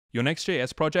Your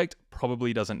Next.js project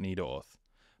probably doesn't need auth,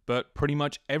 but pretty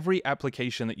much every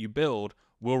application that you build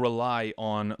will rely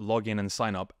on login and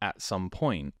sign up at some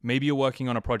point. Maybe you're working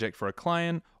on a project for a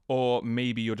client, or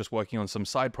maybe you're just working on some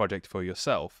side project for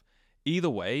yourself. Either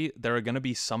way, there are going to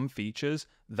be some features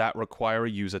that require a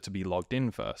user to be logged in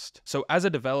first. So as a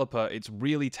developer, it's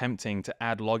really tempting to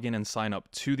add login and sign up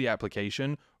to the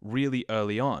application really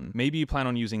early on. Maybe you plan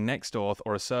on using Nextauth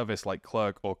or a service like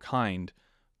Clerk or Kind,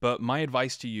 but my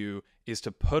advice to you is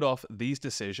to put off these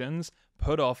decisions,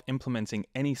 put off implementing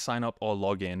any sign up or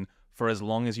login for as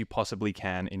long as you possibly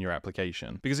can in your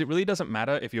application. Because it really doesn't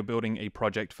matter if you're building a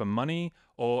project for money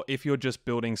or if you're just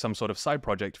building some sort of side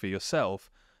project for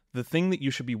yourself. The thing that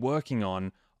you should be working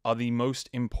on are the most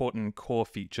important core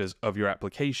features of your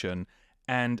application,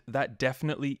 and that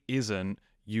definitely isn't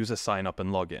user sign up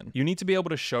and login. You need to be able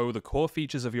to show the core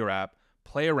features of your app,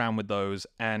 play around with those,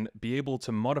 and be able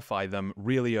to modify them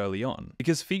really early on.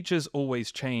 Because features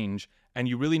always change, and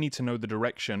you really need to know the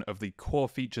direction of the core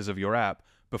features of your app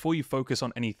before you focus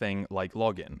on anything like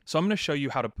login. So I'm going to show you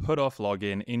how to put off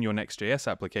login in your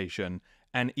Next.js application,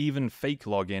 and even fake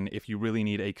login if you really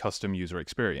need a custom user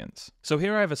experience. So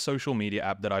here I have a social media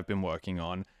app that I've been working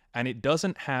on, and it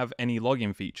doesn't have any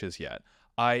login features yet.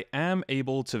 I am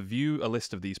able to view a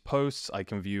list of these posts. I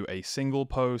can view a single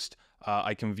post.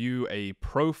 I can view a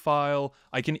profile.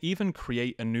 I can even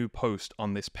create a new post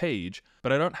on this page,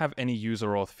 but I don't have any user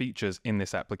auth features in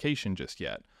this application just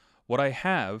yet. What I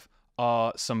have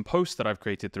are some posts that I've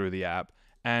created through the app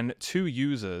and 2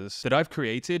 users that I've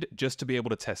created just to be able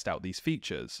to test out these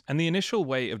features. And the initial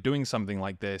way of doing something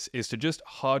like this is to just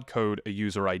hard code a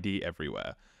user ID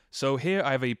everywhere. So here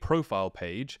I have a profile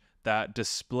page that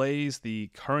displays the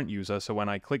current user. So when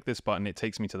I click this button, it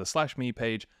takes me to the /me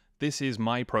page. This is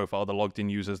my profile, the logged in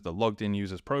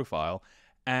user's profile.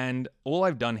 And all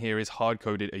I've done here is hard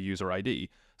coded a user ID.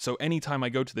 So anytime I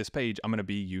go to this page, I'm going to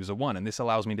be user 1. And this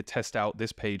allows me to test out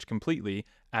this page completely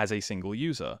as a single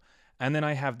user. And then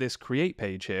I have this create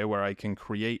page here where I can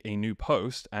create a new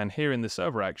post. And here in the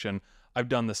server action, I've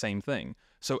done the same thing.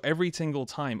 So every single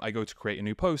time I go to create a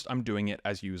new post, I'm doing it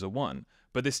as user 1.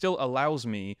 But this still allows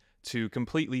me to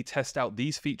completely test out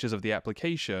these features of the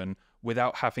application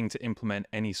without having to implement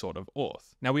any sort of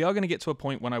auth. Now we are going to get to a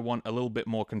point when I want a little bit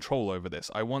more control over this.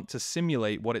 I want to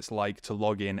simulate what it's like to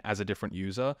log in as a different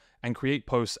user and create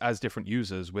posts as different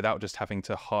users without just having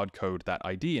to hard code that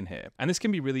ID in here. And this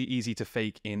can be really easy to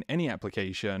fake in any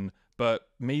application, but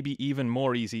maybe even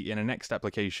more easy in a Next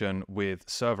application with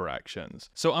server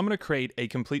actions. So I'm going to create a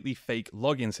completely fake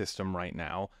login system right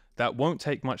now that won't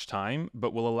take much time,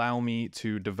 but will allow me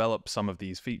to develop some of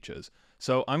these features.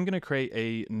 So I'm going to create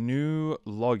a new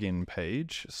login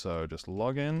page. So just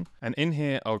login. And in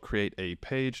here, I'll create a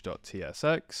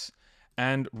page.tsx.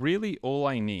 And really all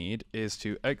I need is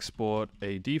to export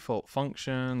a default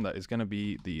function that is going to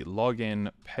be the login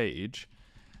page.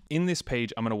 In this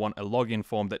page, I'm going to want a login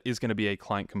form that is going to be a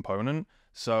client component.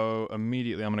 So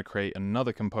immediately I'm going to create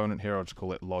another component here. I'll just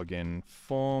call it login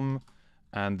form.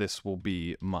 And this will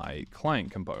be my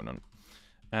client component.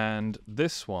 And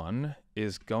this one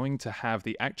is going to have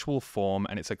the actual form,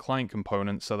 and it's a client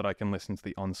component so that I can listen to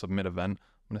the onSubmit event.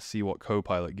 I'm going to see what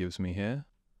Copilot gives me here.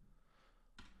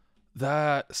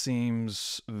 That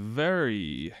seems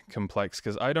very complex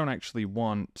because I don't actually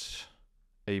want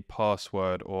a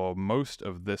password or most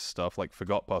of this stuff, like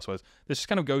forgot passwords. This just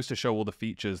kind of goes to show all the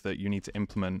features that you need to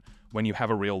implement when you have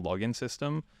a real login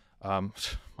system.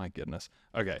 My goodness.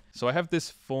 Okay, so I have this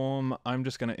form. I'm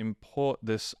just going to import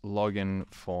this login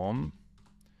form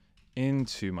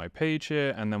into my page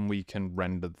here, and then we can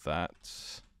render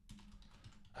that.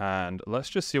 And let's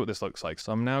just see what this looks like.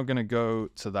 So I'm now going to go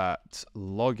to that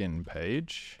login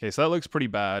page. Okay, so that looks pretty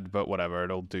bad, but whatever,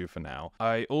 it'll do for now.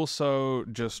 I also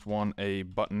just want a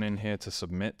button in here to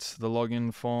submit the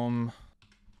login form.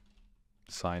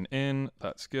 Sign in,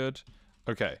 that's good.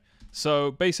 Okay.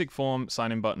 So basic form,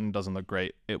 sign in button doesn't look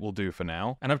great. It will do for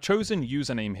now. And I've chosen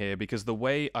username here because the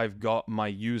way I've got my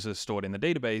users stored in the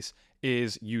database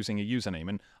is using a username.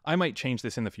 And I might change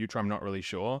this in the future, I'm not really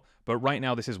sure. But right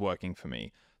now this is working for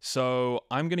me. So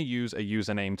I'm going to use a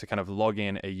username to kind of log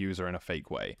in a user in a fake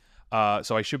way.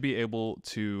 So I should be able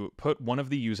to put one of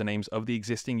the usernames of the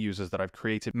existing users that I've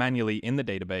created manually in the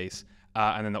database,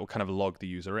 and then that will kind of log the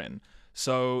user in.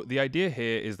 So the idea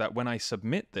here is that when I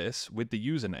submit this with the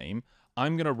username,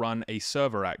 I'm going to run a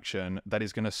server action that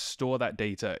is going to store that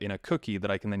data in a cookie that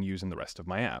I can then use in the rest of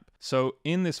my app. So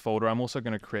in this folder, I'm also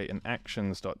going to create an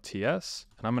actions.ts,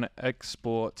 and I'm going to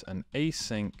export an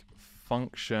async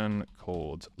function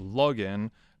called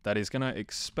login that is going to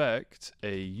expect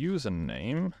a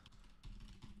username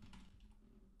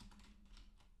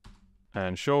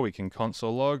And sure, we can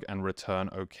console log and return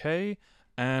OK.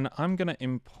 And I'm going to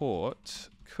import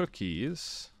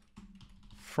cookies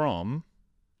from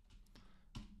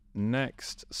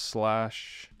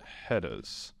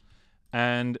next/headers.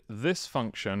 And this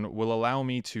function will allow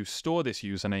me to store this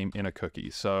username in a cookie.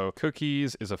 So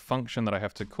cookies is a function that I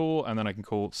have to call, and then I can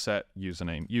call set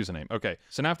username. Okay,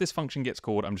 so now if this function gets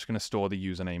called, I'm just going to store the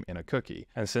username in a cookie.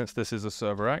 And since this is a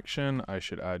server action, I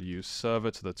should add use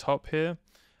server to the top here.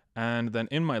 And then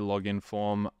in my login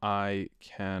form, I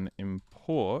can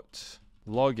import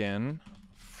login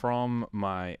from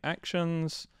my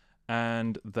actions.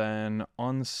 And then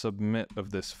on submit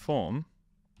of this form,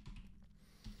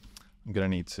 I'm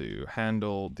going to need to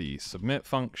handle the submit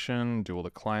function, do all the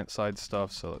client-side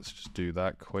stuff. So let's just do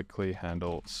that quickly.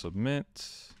 Handle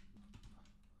submit.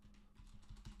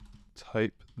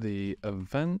 Type the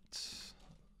event.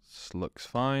 This looks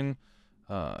fine.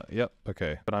 Yep,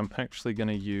 okay. But I'm actually going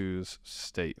to use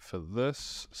state for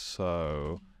this.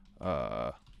 So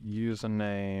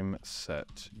username,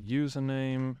 set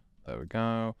username. There we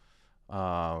go.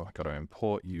 I've got to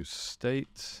import use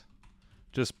state.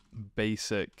 Just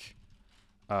basic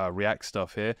React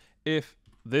stuff here. If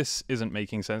this isn't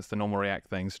making sense, the normal React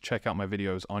things, check out my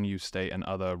videos on use state and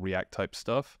other React type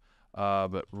stuff.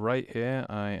 But right here,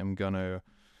 I am going to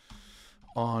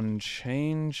on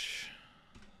change.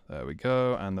 There we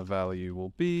go. And the value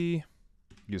will be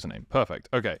username. Perfect.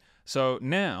 Okay. So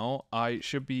now I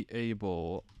should be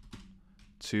able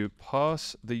to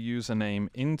pass the username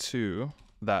into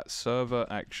that server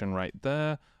action right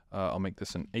there. I'll make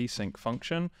this an async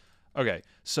function. Okay,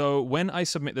 so when I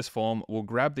submit this form, we'll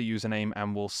grab the username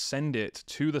and we'll send it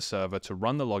to the server to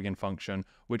run the login function,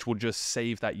 which will just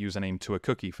save that username to a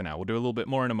cookie for now. We'll do a little bit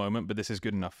more in a moment, but this is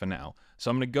good enough for now. So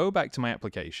I'm going to go back to my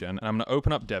application and I'm going to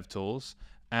open up DevTools,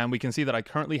 and we can see that I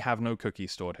currently have no cookie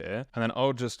stored here. And then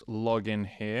I'll just log in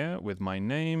here with my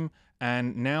name,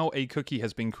 and now a cookie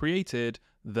has been created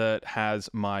that has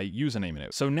my username in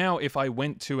it. So now if I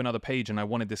went to another page and I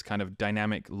wanted this kind of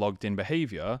dynamic logged in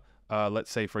behavior,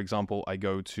 let's say, for example, I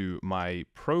go to my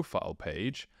profile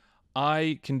page,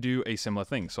 I can do a similar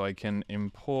thing. So I can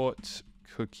import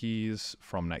cookies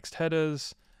from next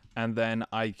headers, and then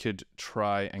I could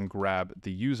try and grab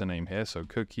the username here. So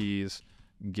cookies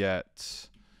get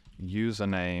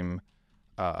username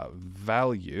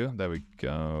value. There we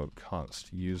go.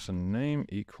 Const username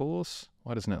equals.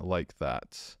 Why doesn't it like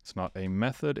that? It's not a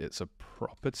method, it's a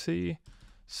property.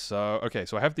 So, okay,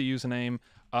 so I have the username.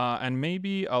 And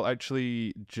maybe I'll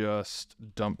actually just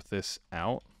dump this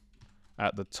out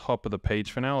at the top of the page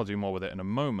for now. I'll do more with it in a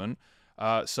moment.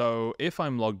 So if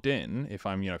I'm logged in, if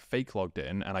I'm fake logged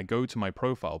in, and I go to my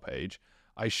profile page,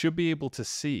 I should be able to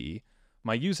see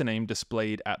my username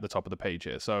displayed at the top of the page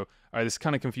here. So this is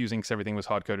kind of confusing because everything was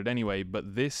hard-coded anyway,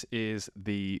 but this is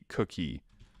the cookie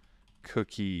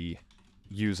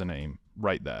username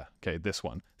right there. Okay, this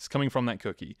one. It's coming from that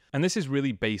cookie. And this is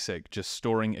really basic, just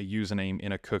storing a username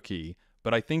in a cookie,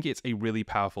 but I think it's a really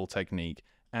powerful technique.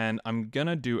 And I'm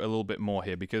gonna do a little bit more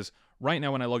here because right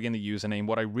now when I log in the username,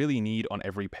 what I really need on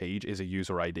every page is a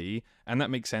user ID. And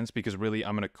that makes sense because really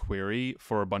I'm gonna query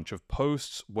for a bunch of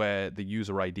posts where the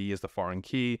user ID is the foreign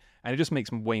key, and it just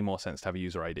makes way more sense to have a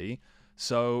user ID.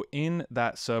 So in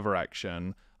that server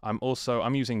action, I'm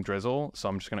using Drizzle, so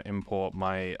I'm just gonna import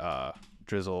my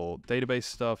Drizzle database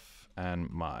stuff and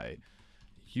my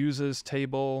users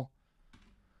table.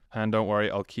 And don't worry,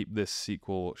 I'll keep this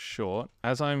SQL short.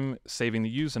 As I'm saving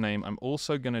the username, I'm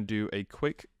also going to do a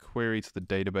quick query to the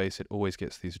database. It always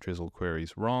gets these Drizzle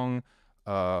queries wrong.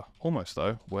 Almost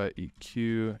though, where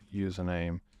EQ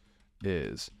username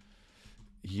is.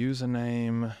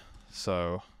 Username,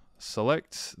 so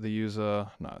select the user.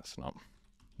 No, it's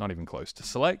not even close to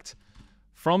select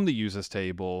from the users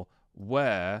table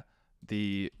where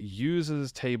the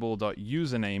users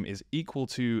table.username is equal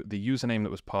to the username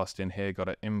that was passed in here. Got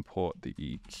to import the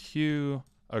EQ.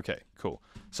 Okay, cool.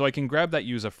 So I can grab that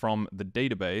user from the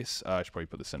database. I should probably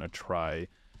put this in a try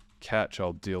catch.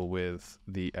 I'll deal with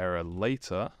the error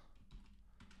later.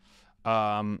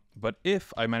 But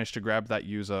if I manage to grab that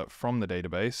user from the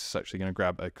database, it's actually going to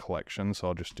grab a collection. So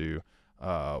I'll just do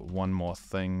one more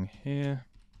thing here.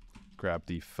 Grab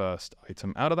the first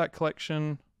item out of that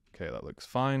collection. Okay, that looks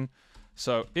fine.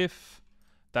 So if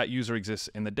that user exists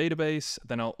in the database,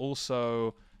 then I'll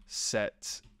also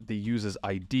set the user's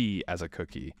ID as a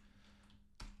cookie.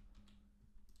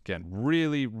 Again,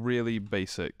 really, really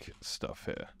basic stuff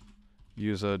here.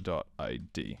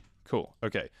 User.id. Cool.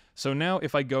 Okay. So now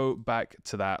if I go back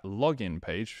to that login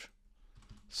page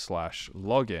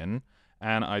 /login,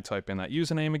 and I type in that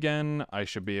username again, I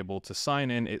should be able to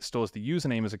sign in. It stores the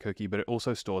username as a cookie, but it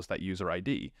also stores that user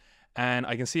ID. And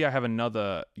I can see I have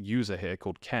another user here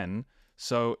called Ken.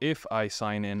 So if I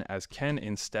sign in as Ken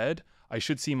instead, I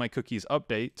should see my cookies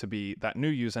update to be that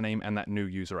new username and that new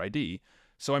user ID.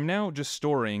 So I'm now just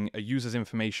storing a user's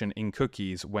information in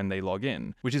cookies when they log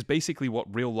in, which is basically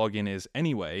what real login is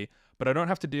anyway, but I don't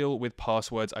have to deal with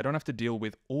passwords. I don't have to deal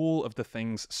with all of the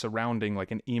things surrounding like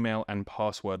an email and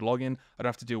password login. I don't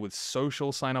have to deal with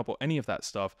social sign up or any of that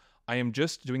stuff. I am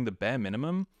just doing the bare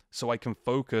minimum so I can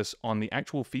focus on the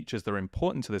actual features that are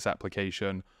important to this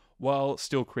application while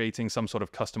still creating some sort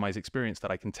of customized experience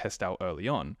that I can test out early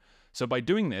on. So by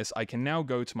doing this, I can now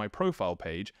go to my profile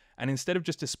page, and instead of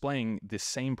just displaying this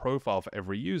same profile for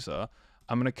every user,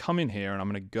 I'm going to come in here and I'm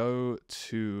going to go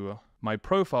to my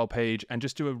profile page and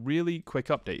just do a really quick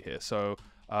update here. So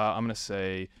I'm going to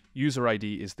say user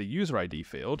ID is the user ID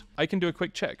field. I can do a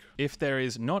quick check. If there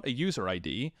is not a user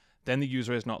ID, then the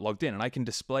user is not logged in, and I can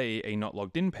display a not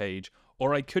logged in page,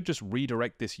 or I could just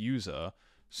redirect this user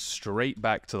straight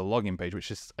back to the login page, which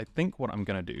is, I think, what I'm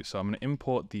going to do. So I'm going to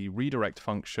import the redirect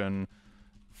function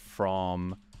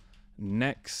from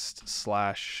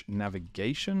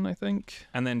next/navigation, I think.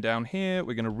 And then down here,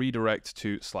 we're going to redirect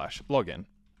to /login.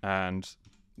 And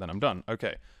then I'm done.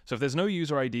 Okay, so if there's no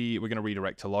user ID, we're going to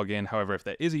redirect to login. However, if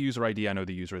there is a user ID, I know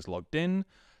the user is logged in.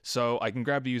 So I can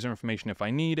grab the user information if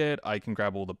I need it. I can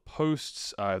grab all the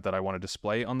posts that I want to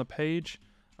display on the page.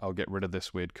 I'll get rid of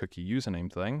this weird cookie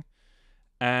username thing.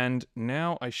 And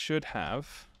now I should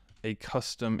have a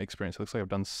custom experience. It looks like I've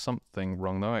done something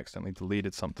wrong though. I accidentally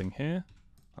deleted something here.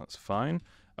 That's fine.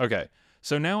 Okay,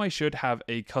 so now I should have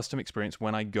a custom experience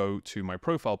when I go to my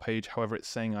profile page. However, it's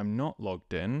saying I'm not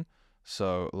logged in.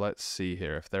 So let's see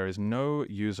here. If there is no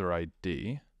user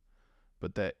ID,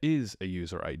 but there is a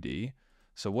user ID.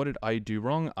 So what did I do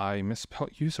wrong? I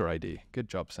misspelled user ID. Good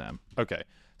job, Sam. Okay.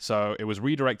 So it was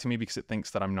redirecting me because it thinks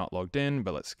that I'm not logged in,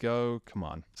 but let's go. Come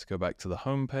on. Let's go back to the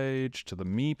home page, to the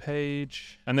me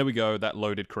page. And there we go. That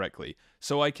loaded correctly.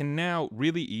 So I can now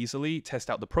really easily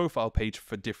test out the profile page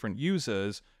for different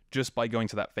users just by going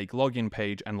to that fake login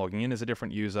page and logging in as a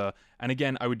different user. And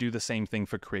again, I would do the same thing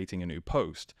for creating a new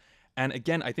post. And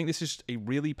again, I think this is just a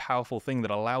really powerful thing that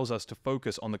allows us to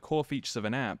focus on the core features of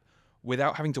an app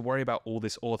without having to worry about all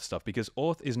this auth stuff, because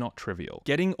auth is not trivial.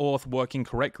 Getting auth working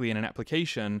correctly in an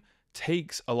application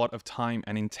takes a lot of time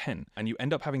and intent, and you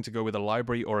end up having to go with a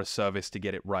library or a service to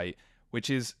get it right, which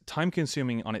is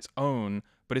time-consuming on its own,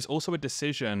 but it's also a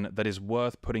decision that is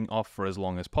worth putting off for as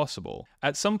long as possible.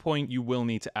 At some point, you will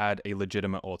need to add a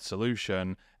legitimate auth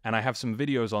solution, and I have some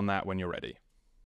videos on that when you're ready.